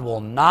 God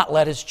will not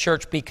let his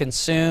church be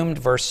consumed.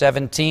 Verse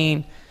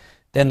 17,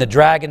 then the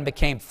dragon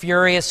became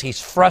furious.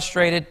 He's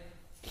frustrated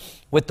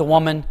with the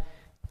woman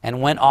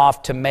and went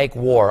off to make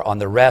war on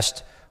the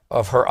rest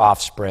of her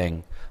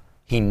offspring.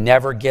 He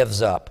never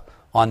gives up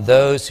on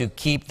those who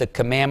keep the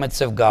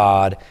commandments of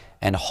God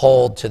and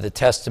hold to the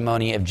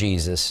testimony of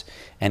Jesus.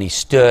 And he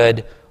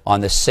stood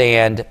on the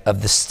sand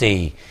of the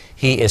sea.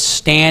 He is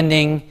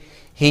standing.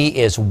 He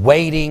is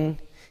waiting.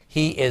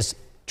 He is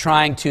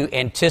trying to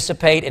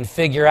anticipate and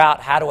figure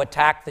out how to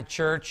attack the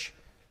church.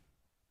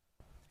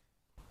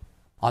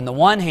 On the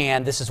one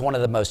hand, this is one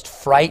of the most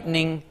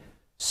frightening,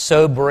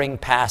 sobering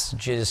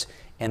passages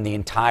in the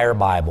entire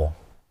Bible.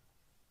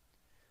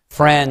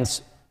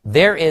 Friends,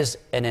 there is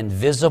an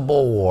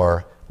invisible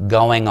war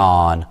going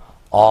on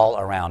all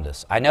around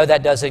us. I know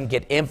that doesn't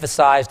get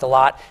emphasized a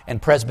lot in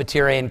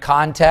Presbyterian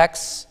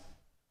contexts,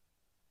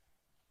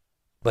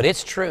 but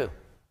it's true.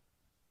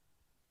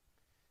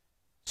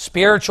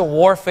 Spiritual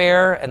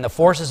warfare and the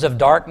forces of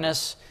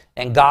darkness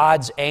and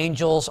God's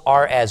angels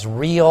are as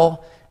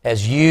real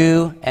as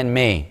you and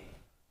me.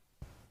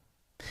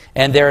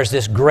 And there is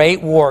this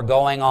great war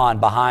going on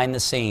behind the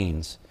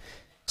scenes.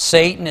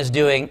 Satan is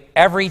doing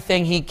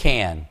everything he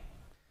can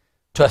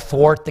to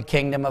thwart the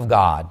kingdom of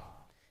God.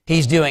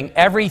 He's doing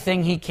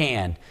everything he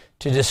can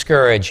to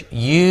discourage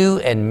you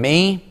and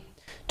me,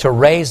 to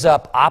raise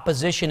up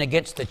opposition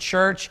against the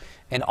church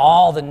and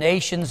all the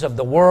nations of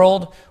the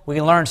world.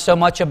 We learn so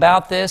much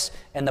about this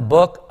in the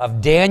book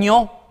of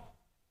Daniel,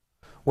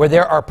 where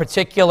there are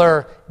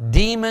particular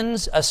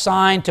demons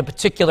assigned to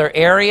particular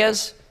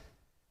areas.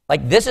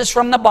 Like, this is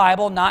from the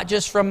Bible, not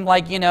just from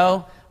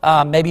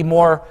maybe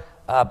more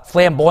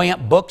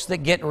flamboyant books that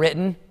get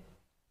written.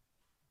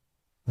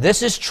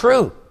 This is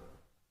true.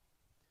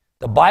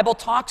 The Bible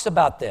talks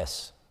about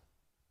this.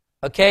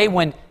 Okay,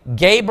 when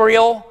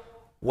Gabriel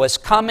was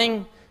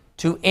coming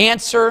to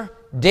answer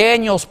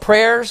Daniel's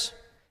prayers,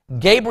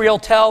 Gabriel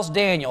tells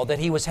Daniel that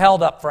he was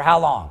held up for how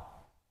long?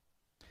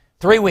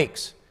 3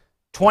 weeks.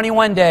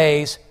 21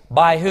 days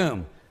by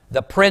whom?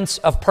 The prince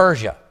of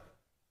Persia.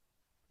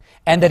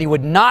 And that he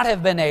would not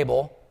have been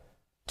able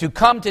to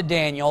come to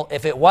Daniel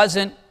if it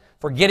wasn't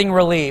for getting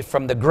relief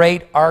from the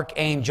great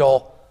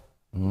archangel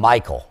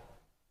Michael.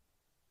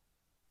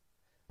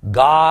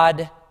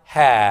 God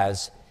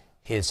has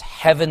his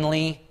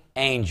heavenly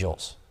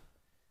angels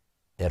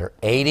that are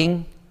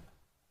aiding,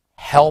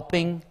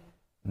 helping,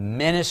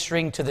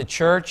 ministering to the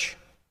church.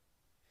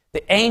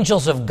 The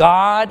angels of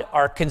God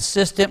are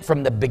consistent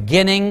from the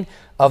beginning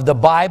of the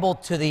Bible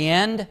to the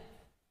end.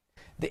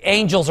 The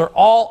angels of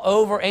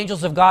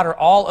God are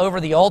all over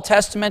the Old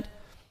Testament.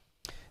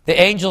 The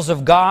angels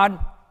of God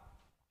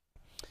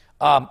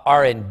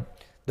are in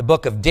the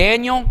book of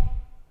Daniel.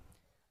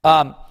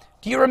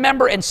 Do you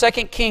remember in 2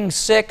 Kings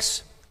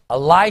 6,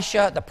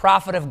 Elisha, the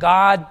prophet of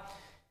God,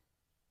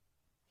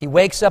 he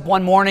wakes up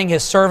one morning,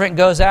 his servant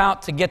goes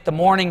out to get the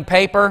morning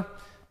paper,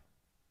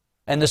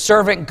 and the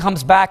servant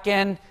comes back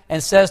in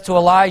and says to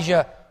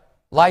Elisha,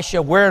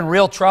 we're in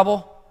real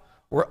trouble.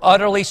 We're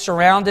utterly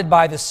surrounded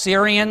by the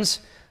Syrians.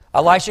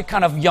 Elisha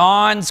kind of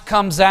yawns,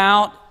 comes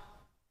out,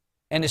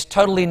 and is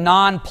totally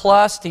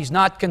nonplussed. He's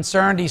not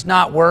concerned. He's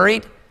not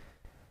worried.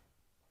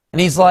 And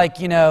he's like,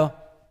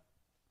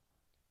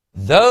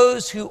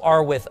 those who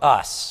are with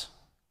us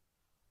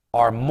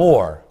are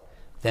more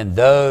than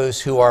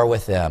those who are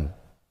with them.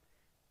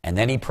 And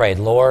then he prayed,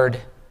 Lord,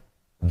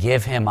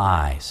 give him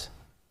eyes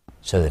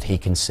so that he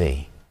can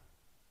see.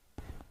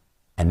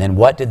 And then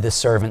what did the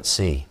servant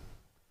see?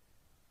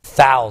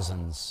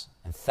 Thousands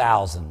and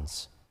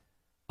thousands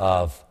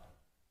of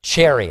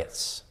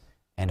chariots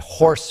and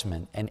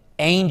horsemen and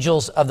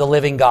angels of the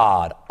living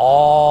God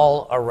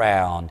all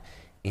around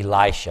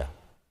Elisha,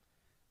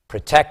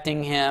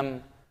 protecting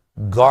him,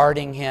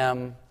 guarding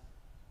him.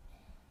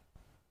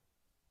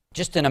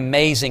 Just an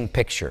amazing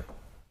picture.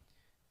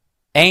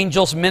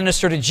 Angels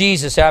minister to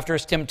Jesus after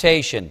his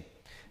temptation.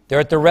 They're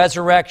at the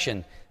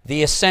resurrection,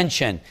 the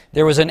ascension.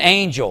 There was an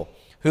angel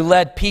who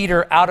led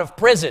Peter out of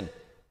prison.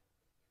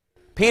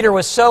 Peter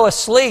was so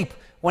asleep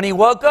when he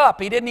woke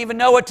up, he didn't even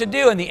know what to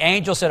do. And the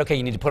angel said, okay,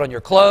 you need to put on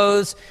your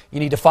clothes.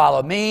 You need to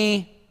follow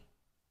me.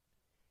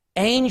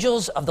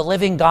 Angels of the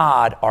living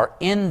God are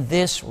in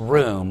this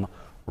room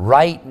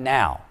right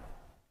now.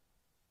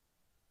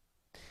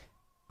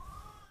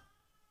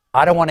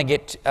 I don't want to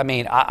get, I'm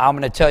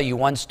going to tell you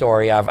one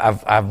story.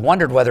 I've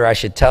wondered whether I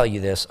should tell you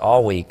this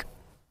all week.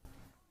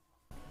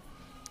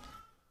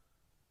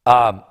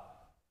 I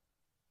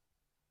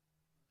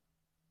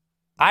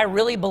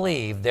really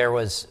believe there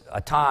was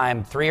a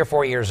time 3 or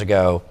 4 years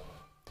ago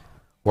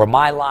where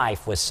my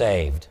life was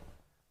saved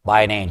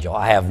by an angel.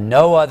 I have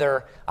no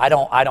other, I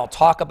don't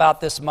talk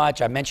about this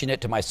much. I mentioned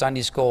it to my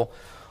Sunday school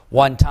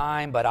one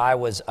time, but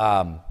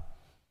I'm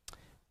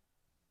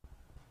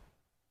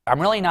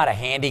really not a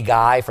handy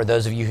guy, for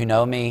those of you who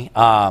know me.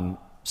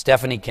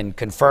 Stephanie can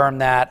confirm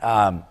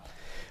that.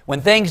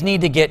 When things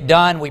need to get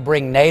done, we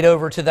bring Nate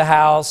over to the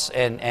house,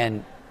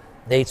 and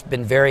Nate's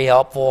been very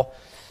helpful.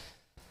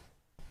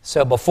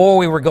 So before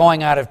we were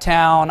going out of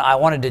town, I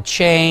wanted to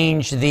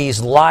change these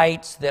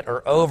lights that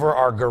are over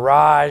our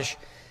garage,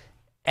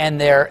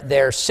 and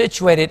they're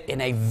situated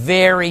in a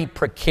very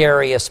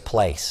precarious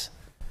place.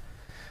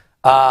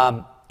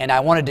 And I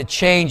wanted to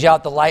change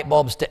out the light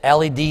bulbs to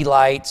LED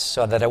lights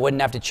so that I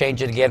wouldn't have to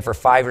change it again for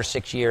 5 or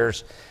 6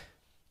 years.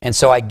 And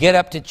so I get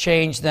up to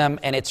change them,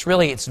 and it's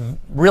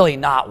really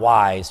not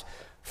wise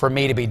for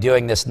me to be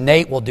doing this.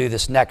 Nate will do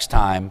this next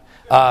time.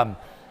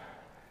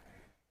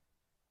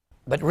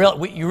 But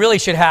you really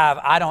should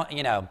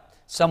have,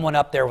 someone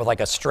up there with like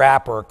a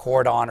strap or a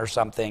cord on or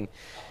something.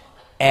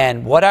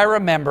 And what I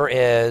remember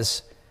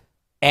is,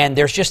 and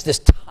there's just this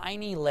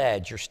tiny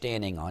ledge you're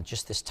standing on,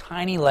 just this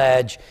tiny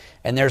ledge,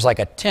 and there's like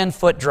a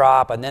 10-foot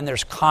drop, and then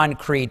there's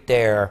concrete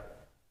there.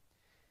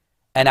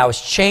 And I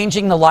was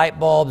changing the light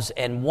bulbs,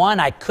 and one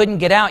I couldn't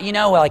get out.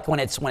 Like when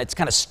it's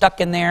kind of stuck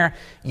in there,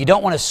 you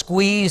don't want to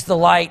squeeze the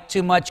light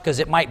too much because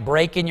it might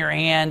break in your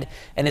hand,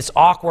 and it's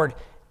awkward.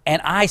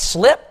 And I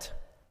slipped.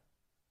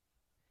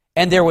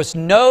 And there was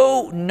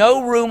no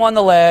room on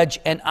the ledge,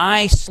 and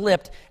I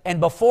slipped. And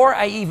before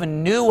I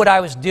even knew what I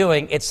was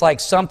doing, it's like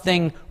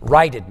something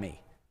righted me.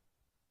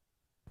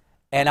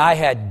 And I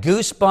had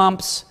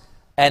goosebumps,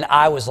 and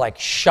I was like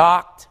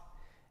shocked,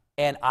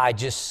 and I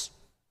just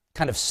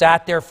kind of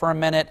sat there for a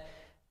minute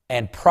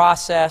and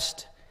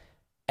processed.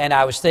 And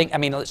I was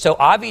thinking, so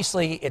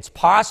obviously it's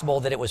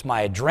possible that it was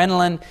my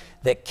adrenaline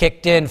that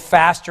kicked in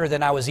faster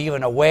than I was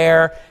even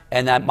aware,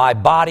 and that my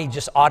body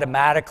just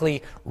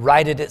automatically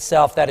righted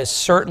itself. That is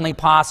certainly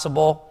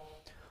possible.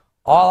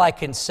 All I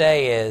can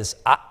say is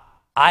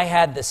I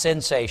had the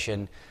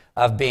sensation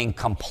of being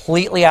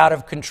completely out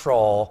of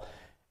control,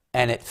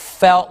 and it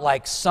felt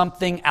like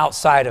something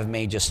outside of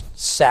me just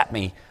sat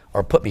me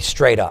or put me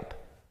straight up.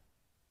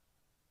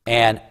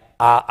 And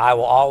I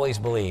will always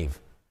believe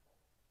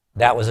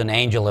that was an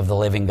angel of the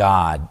living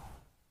God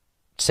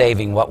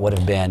saving what would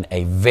have been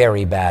a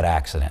very bad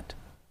accident.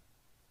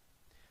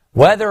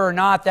 Whether or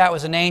not that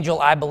was an angel,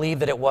 I believe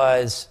that it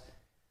was.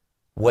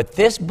 What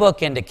this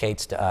book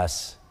indicates to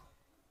us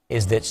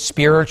is that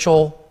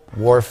spiritual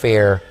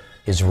warfare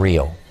is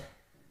real.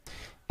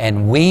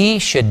 And we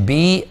should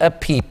be a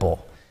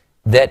people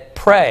that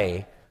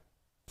pray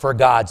for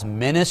God's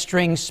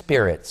ministering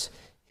spirits,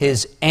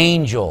 His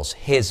angels,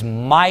 His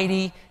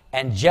mighty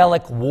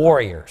angelic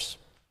warriors,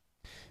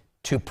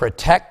 to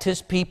protect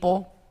His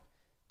people,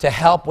 to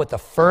help with the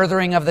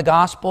furthering of the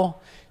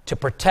gospel, to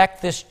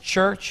protect this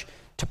church,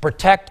 to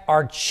protect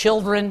our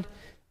children,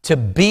 to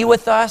be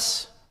with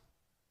us.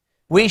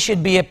 We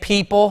should be a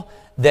people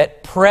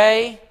that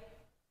pray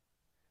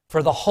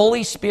for the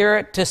Holy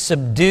Spirit to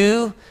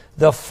subdue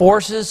the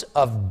forces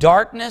of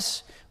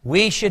darkness.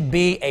 We should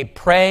be a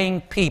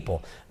praying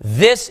people.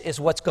 This is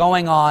what's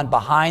going on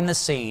behind the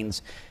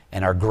scenes,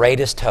 and our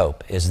greatest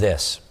hope is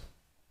this: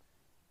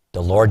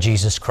 the Lord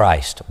Jesus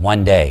Christ,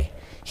 one day,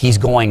 He's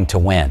going to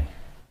win.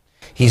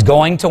 He's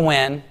going to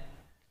win.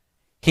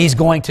 He's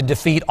going to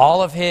defeat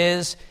all of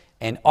His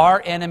and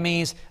our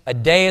enemies. A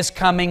day is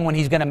coming when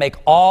He's going to make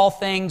all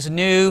things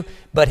new,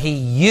 but He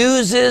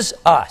uses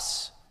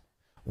us.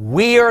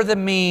 We are the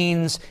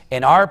means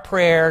in our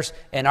prayers,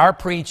 in our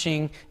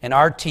preaching, in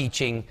our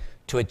teaching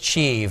to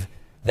achieve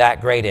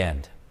that great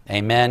end.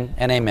 Amen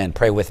and amen.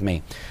 Pray with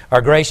me.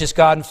 Our gracious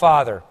God and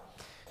Father,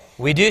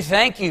 we do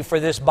thank You for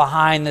this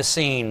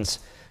behind-the-scenes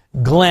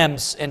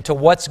glimpse into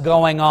what's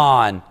going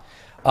on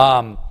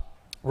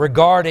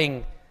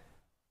regarding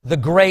the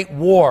great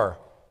war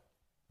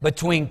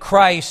between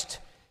Christ,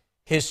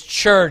 His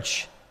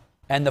church,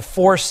 and the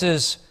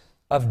forces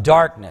of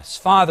darkness.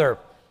 Father,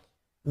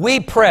 we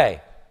pray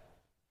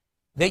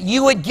that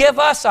You would give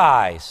us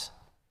eyes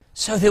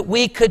so that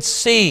we could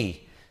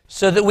see,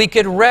 so that we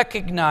could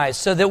recognize,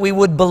 so that we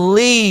would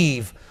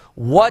believe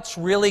what's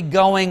really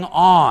going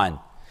on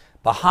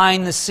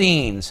behind the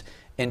scenes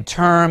in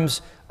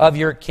terms of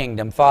Your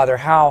kingdom. Father,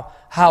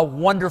 how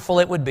wonderful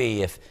it would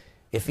be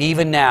if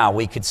even now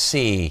we could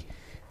see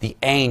the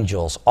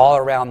angels all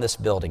around this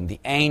building, the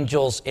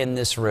angels in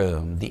this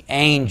room, the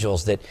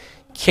angels that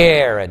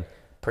care and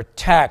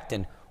protect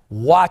and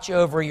watch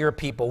over Your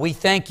people. We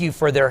thank You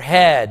for their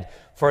head,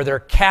 for their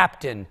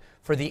captain,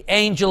 for the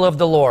angel of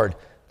the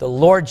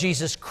Lord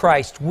Jesus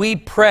Christ. We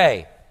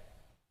pray,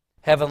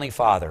 Heavenly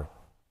Father,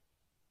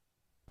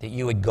 that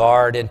You would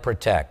guard and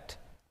protect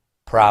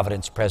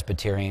Providence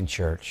Presbyterian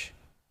Church,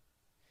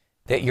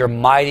 that Your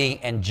mighty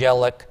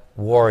angelic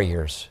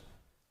warriors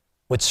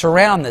would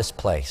surround this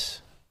place.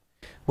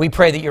 We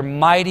pray that Your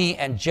mighty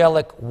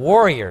angelic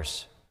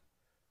warriors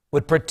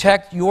would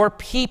protect Your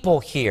people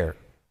here,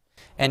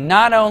 and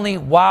not only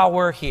while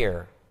we're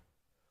here,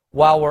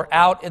 while we're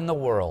out in the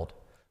world,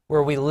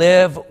 where we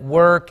live,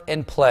 work,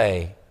 and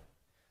play.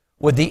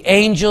 Would the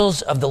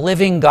angels of the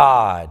living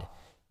God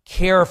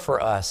care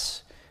for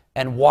us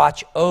and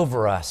watch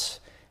over us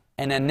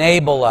and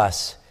enable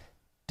us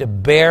to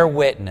bear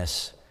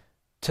witness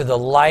to the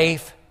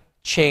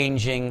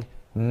life-changing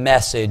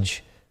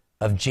message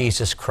of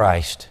Jesus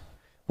Christ.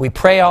 We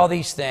pray all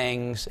these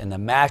things in the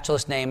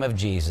matchless name of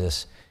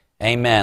Jesus. Amen.